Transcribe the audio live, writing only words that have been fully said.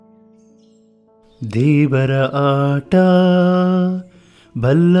ದೇವರ ಆಟ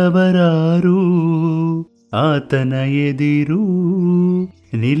ಬಲ್ಲವರಾರು, ಆತನ ಎದಿರು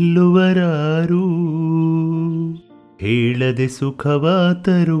ನಿಲ್ಲುವರಾರು. ಹೇಳದೆ ಸುಖವ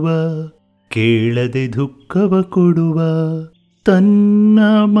ತರುವ, ಕೇಳದೆ ದುಃಖವ ಕೊಡುವ, ತನ್ನ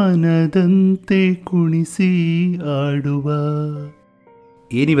ಮನದಂತೆ ಕುಣಿಸಿ ಆಡುವ.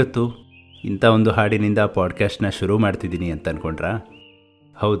 ಏನಿವತ್ತು ಇಂಥ ಒಂದು ಹಾಡಿನಿಂದ ಪಾಡ್ಕಾಸ್ಟ್ನ ಶುರು ಮಾಡ್ತಿದ್ದೀನಿ ಅಂತ ಅಂದ್ಕೊಂಡ್ರಾ?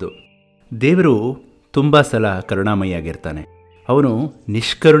 ಹೌದು, ದೇವರು ತುಂಬ ಸಲ ಕರುಣಾಮಯಿಯಾಗಿರ್ತಾನೆ. ಅವನು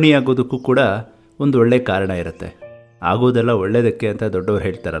ನಿಷ್ಕರುಣಿಯಾಗೋದಕ್ಕೂ ಕೂಡ ಒಂದು ಒಳ್ಳೆ ಕಾರಣ ಇರುತ್ತೆ. ಆಗೋದೆಲ್ಲ ಒಳ್ಳೆಯದಕ್ಕೆ ಅಂತ ದೊಡ್ಡವರು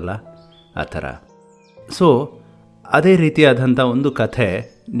ಹೇಳ್ತಾರಲ್ಲ, ಆ ಥರ. ಸೊ ಅದೇ ರೀತಿಯಾದಂಥ ಒಂದು ಕಥೆ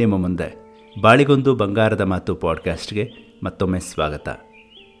ನಿಮ್ಮ ಮುಂದೆ. ಬಾಳಿಗೊಂದು ಬಂಗಾರದ ಮಾತು ಪಾಡ್ಕಾಸ್ಟ್ಗೆ ಮತ್ತೊಮ್ಮೆ ಸ್ವಾಗತ.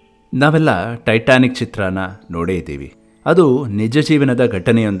 ನಾವೆಲ್ಲ ಟೈಟಾನಿಕ್ ಚಿತ್ರನ ನೋಡೇ ಇದ್ದೀವಿ. ಅದು ನಿಜ ಜೀವನದ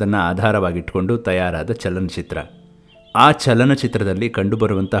ಘಟನೆಯೊಂದನ್ನು ಆಧಾರವಾಗಿಟ್ಕೊಂಡು ತಯಾರಾದ ಚಲನಚಿತ್ರ. ಆ ಚಲನಚಿತ್ರದಲ್ಲಿ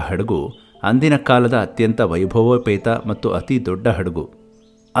ಕಂಡುಬರುವಂಥ ಹಡಗು ಅಂದಿನ ಕಾಲದ ಅತ್ಯಂತ ವೈಭವೋಪೇತ ಮತ್ತು ಅತಿ ದೊಡ್ಡ ಹಡಗು.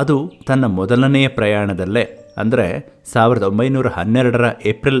 ಅದು ತನ್ನ ಮೊದಲನೆಯ ಪ್ರಯಾಣದಲ್ಲೇ ಅಂದರೆ 1912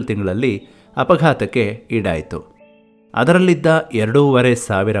 ಏಪ್ರಿಲ್ ತಿಂಗಳಲ್ಲಿ ಅಪಘಾತಕ್ಕೆ ಈಡಾಯಿತು. ಅದರಲ್ಲಿದ್ದ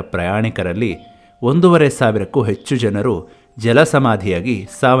 2,500 ಪ್ರಯಾಣಿಕರಲ್ಲಿ 1,500ಕ್ಕೂ ಹೆಚ್ಚು ಜನರು ಜಲಸಮಾಧಿಯಾಗಿ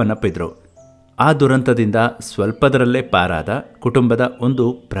ಸಾವನ್ನಪ್ಪಿದ್ರು. ಆ ದುರಂತದಿಂದ ಸ್ವಲ್ಪದರಲ್ಲೇ ಪಾರಾದ ಕುಟುಂಬದ ಒಂದು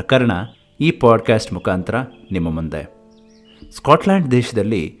ಪ್ರಕರಣ ಈ ಪಾಡ್ಕಾಸ್ಟ್ ಮುಖಾಂತರ ನಿಮ್ಮ ಮುಂದೆ. ಸ್ಕಾಟ್ಲ್ಯಾಂಡ್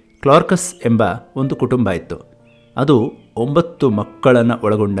ದೇಶದಲ್ಲಿ ಕ್ಲಾರ್ಕಸ್ ಎಂಬ ಒಂದು ಕುಟುಂಬ ಇತ್ತು. ಅದು 9 ಮಕ್ಕಳನ್ನು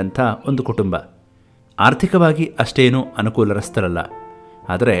ಒಳಗೊಂಡಂಥ ಒಂದು ಕುಟುಂಬ. ಆರ್ಥಿಕವಾಗಿ ಅಷ್ಟೇನೂ ಅನುಕೂಲರಸ್ತರಲ್ಲ.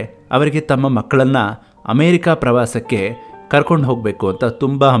 ಆದರೆ ಅವರಿಗೆ ತಮ್ಮ ಮಕ್ಕಳನ್ನು ಅಮೇರಿಕಾ ಪ್ರವಾಸಕ್ಕೆ ಕರ್ಕೊಂಡು ಹೋಗಬೇಕು ಅಂತ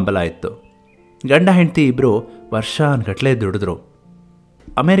ತುಂಬ ಹಂಬಲ ಇತ್ತು. ಗಂಡ ಹೆಂಡತಿ ಇಬ್ಬರು ವರ್ಷಾನುಗಟ್ಟಲೆ ದುಡಿದ್ರು.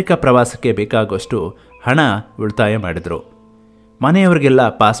 ಅಮೇರಿಕಾ ಪ್ರವಾಸಕ್ಕೆ ಬೇಕಾಗುವಷ್ಟು ಹಣ ಉಳಿತಾಯ ಮಾಡಿದ್ರು. ಮನೆಯವರಿಗೆಲ್ಲ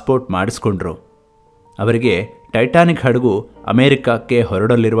ಪಾಸ್ಪೋರ್ಟ್ ಮಾಡಿಸ್ಕೊಂಡ್ರು. ಅವರಿಗೆ ಟೈಟಾನಿಕ್ ಹಡಗು ಅಮೇರಿಕಕ್ಕೆ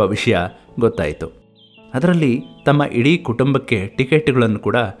ಹೊರಡಲಿರುವ ವಿಷಯ ಗೊತ್ತಾಯಿತು. ಅದರಲ್ಲಿ ತಮ್ಮ ಇಡೀ ಕುಟುಂಬಕ್ಕೆ ಟಿಕೆಟ್ಗಳನ್ನು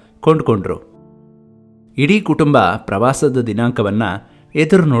ಕೂಡ ಕೊಂಡುಕೊಂಡ್ರು. ಇಡೀ ಕುಟುಂಬ ಪ್ರವಾಸದ ದಿನಾಂಕವನ್ನು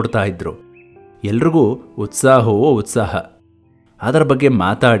ಎದುರು ನೋಡ್ತಾ ಇದ್ರು. ಎಲ್ರಿಗೂ ಉತ್ಸಾಹವೋ ಉತ್ಸಾಹ. ಅದರ ಬಗ್ಗೆ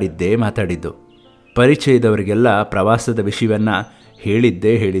ಮಾತಾಡಿದ್ದು. ಪರಿಚಯದವರಿಗೆಲ್ಲ ಪ್ರವಾಸದ ವಿಷಯವನ್ನು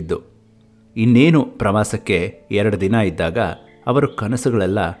ಹೇಳಿದ್ದು. ಇನ್ನೇನು ಪ್ರವಾಸಕ್ಕೆ 2 ದಿನ ಇದ್ದಾಗ ಅವರ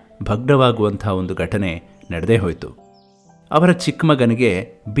ಕನಸುಗಳೆಲ್ಲ ಭಗ್ನವಾಗುವಂಥ ಒಂದು ಘಟನೆ ನಡೆದೇ ಹೋಯಿತು. ಅವರ ಚಿಕ್ಕ ಮಗನಿಗೆ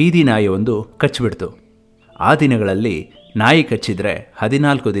ಬೀದಿ ನಾಯಿ ಒಂದು ಕಚ್ಚಿಬಿಡ್ತು. ಆ ದಿನಗಳಲ್ಲಿ ನಾಯಿ ಕಚ್ಚಿದರೆ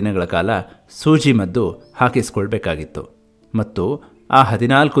 14 ದಿನಗಳ ಕಾಲ ಸೂಜಿ ಮದ್ದು ಹಾಕಿಸ್ಕೊಳ್ಬೇಕಾಗಿತ್ತು. ಮತ್ತು ಆ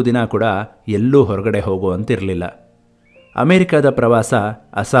 14 ದಿನ ಕೂಡ ಎಲ್ಲೂ ಹೊರಗಡೆ ಹೋಗುವಂತಿರಲಿಲ್ಲ. ಅಮೇರಿಕಾದ ಪ್ರವಾಸ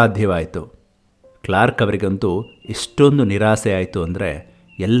ಅಸಾಧ್ಯವಾಯಿತು. ಕ್ಲಾರ್ಕ್ ಅವರಿಗಂತೂ ಇಷ್ಟೊಂದು ನಿರಾಸೆ ಆಯಿತು ಅಂದರೆ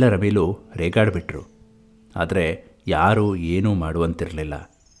ಎಲ್ಲರ ಮೇಲೂ ರೇಗಾಡಿಬಿಟ್ರು. ಆದರೆ ಯಾರೂ ಏನೂ ಮಾಡುವಂತಿರಲಿಲ್ಲ.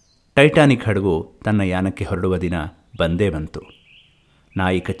 ಟೈಟಾನಿಕ್ ಹಡಗು ತನ್ನ ಯಾನಕ್ಕೆ ಹೊರಡುವ ದಿನ ಬಂದೇ ಬಂತು.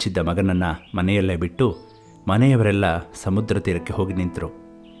 ನಾಯಿ ಕಚ್ಚಿದ್ದ ಮಗನನ್ನು ಮನೆಯಲ್ಲೇ ಬಿಟ್ಟು ಮನೆಯವರೆಲ್ಲ ಸಮುದ್ರ ತೀರಕ್ಕೆ ಹೋಗಿ ನಿಂತರು.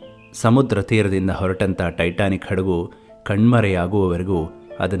 ಸಮುದ್ರ ತೀರದಿಂದ ಹೊರಟಂಥ ಟೈಟಾನಿಕ್ ಹಡಗು ಕಣ್ಮರೆಯಾಗುವವರೆಗೂ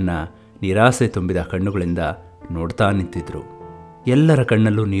ಅದನ್ನು ನಿರಾಸೆ ತುಂಬಿದ ಕಣ್ಣುಗಳಿಂದ ನೋಡ್ತಾ ನಿಂತಿದ್ರು. ಎಲ್ಲರ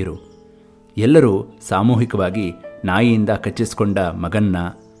ಕಣ್ಣಲ್ಲೂ ನೀರು. ಎಲ್ಲರೂ ಸಾಮೂಹಿಕವಾಗಿ ನಾಯಿಯಿಂದ ಕಚ್ಚಿಸಿಕೊಂಡ ಮಗನ್ನ,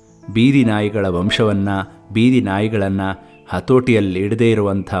 ಬೀದಿ ನಾಯಿಗಳ ವಂಶವನ್ನು, ಬೀದಿ ನಾಯಿಗಳನ್ನು ಹತೋಟಿಯಲ್ಲಿ ಇಡದೇ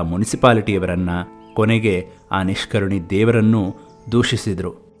ಇರುವಂಥ ಮುನಿಸಿಪಾಲಿಟಿಯವರನ್ನು, ಕೊನೆಗೆ ಆ ನಿಷ್ಕರುಣಿ ದೇವರನ್ನೂ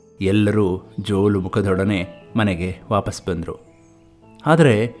ದೂಷಿಸಿದರು. ಎಲ್ಲರೂ ಜೋಲು ಮುಖದೊಡನೆ ಮನೆಗೆ ವಾಪಸ್ ಬಂದರು.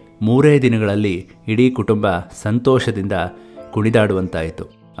 ಆದರೆ 3 ದಿನಗಳಲ್ಲಿ ಇಡೀ ಕುಟುಂಬ ಸಂತೋಷದಿಂದ ಕುಣಿದಾಡುವಂತಾಯಿತು.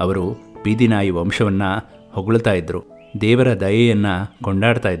 ಅವರು ಬೀದಿ ನಾಯಿ ವಂಶವನ್ನು ಹೊಗಳ್ತಾ ಇದ್ದರು. ದೇವರ ದಯೆಯನ್ನು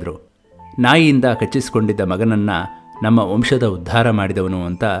ಕೊಂಡಾಡ್ತಾ ಇದ್ದರು. ನಾಯಿಯಿಂದ ಕಚ್ಚಿಸಿಕೊಂಡಿದ್ದ ಮಗನನ್ನು ನಮ್ಮ ವಂಶದ ಉದ್ಧಾರ ಮಾಡಿದವನು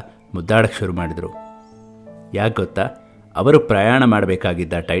ಅಂತ ಮುದ್ದಾಡಕ್ಕೆ ಶುರು ಮಾಡಿದರು. ಯಾಕೆ ಗೊತ್ತಾ? ಅವರು ಪ್ರಯಾಣ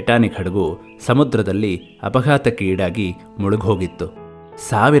ಮಾಡಬೇಕಾಗಿದ್ದ ಟೈಟಾನಿಕ್ ಹಡಗು ಸಮುದ್ರದಲ್ಲಿ ಅಪಘಾತಕ್ಕೆ ಈಡಾಗಿ ಮುಳುಗೋಗಿತ್ತು.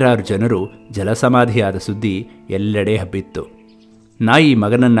 ಸಾವಿರಾರು ಜನರು ಜಲಸಮಾಧಿಯಾದ ಸುದ್ದಿ ಎಲ್ಲೆಡೆ ಹಬ್ಬಿತ್ತು. ನಾಯಿ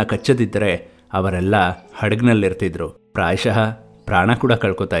ಮಗನನ್ನು ಕಚ್ಚದಿದ್ದರೆ ಅವರೆಲ್ಲ ಹಡಗಿನಲ್ಲಿರ್ತಿದ್ರು. ಪ್ರಾಯಶಃ ಪ್ರಾಣ ಕೂಡ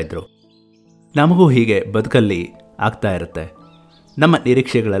ಕಳ್ಕೊತಾ ಇದ್ರು. ನಮಗೂ ಹೀಗೆ ಬದುಕಲ್ಲಿ ಆಗ್ತಾ ಇರುತ್ತೆ. ನಮ್ಮ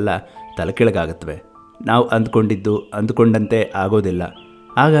ನಿರೀಕ್ಷೆಗಳೆಲ್ಲ ತಲೆಕೆಳಗಾಗುತ್ತವೆ. ನಾವು ಅಂದ್ಕೊಂಡಂತೆ ಆಗೋದಿಲ್ಲ.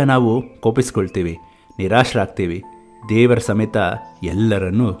 ಆಗ ನಾವು ಕೋಪಿಸ್ಕೊಳ್ತೀವಿ, ನಿರಾಶರಾಗ್ತೀವಿ, ದೇವರ ಸಮೇತ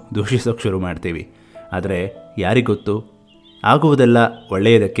ಎಲ್ಲರನ್ನೂ ದೂಷಿಸೋಕೆ ಶುರು ಮಾಡ್ತೀವಿ. ಆದರೆ ಯಾರಿಗೊತ್ತು, ಆಗುವುದೆಲ್ಲ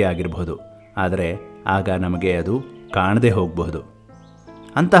ಒಳ್ಳೆಯದಕ್ಕೆ ಆಗಿರಬಹುದು. ಆದರೆ ಆಗ ನಮಗೆ ಅದು ಕಾಣದೇ ಹೋಗಬಹುದು.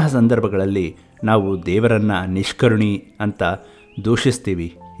 ಅಂತಹ ಸಂದರ್ಭಗಳಲ್ಲಿ ನಾವು ದೇವರನ್ನು ನಿಷ್ಕರುಣಿ ಅಂತ ದೂಷಿಸ್ತೀವಿ.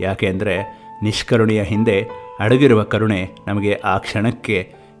 ಯಾಕೆ ಅಂದರೆ ನಿಷ್ಕರುಣಿಯ ಹಿಂದೆ ಅಡಗಿರುವ ಕರುಣೆ ನಮಗೆ ಆ ಕ್ಷಣಕ್ಕೆ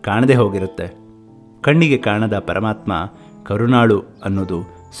ಕಾಣದೇ ಹೋಗಿರುತ್ತೆ. ಕಣ್ಣಿಗೆ ಕಾಣದ ಪರಮಾತ್ಮ ಕರುಣಾಳು ಅನ್ನೋದು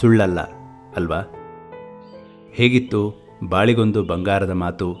ಸುಳ್ಳಲ್ಲ ಅಲ್ವಾ? ಹೇಗಿತ್ತು ಬಾಳಿಗೊಂದು ಬಂಗಾರದ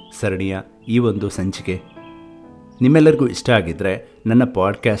ಮಾತು ಸರಣಿಯ ಈ ಒಂದು ಸಂಚಿಕೆ? ನಿಮ್ಮೆಲ್ಲರಿಗೂ ಇಷ್ಟ ಆಗಿದ್ದರೆ ನನ್ನ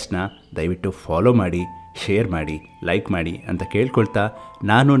ಪಾಡ್ಕ್ಯಾಸ್ಟ್ನ ದಯವಿಟ್ಟು ಫಾಲೋ ಮಾಡಿ, ಶೇರ್ ಮಾಡಿ, ಲೈಕ್ ಮಾಡಿ ಅಂತ ಕೇಳ್ಕೊಳ್ತಾ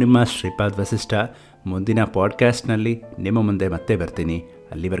ನಾನು ನಿಮ್ಮ ಶ್ರೀಪಾದ್ ವಸಿಷ್ಠ ಮುಂದಿನ ಪಾಡ್ಕ್ಯಾಸ್ಟ್ನಲ್ಲಿ ನಿಮ್ಮ ಮುಂದೆ ಮತ್ತೆ ಬರ್ತೀನಿ.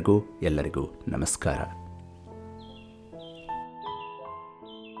 ಅಲ್ಲಿವರೆಗೂ ಎಲ್ಲರಿಗೂ ನಮಸ್ಕಾರ.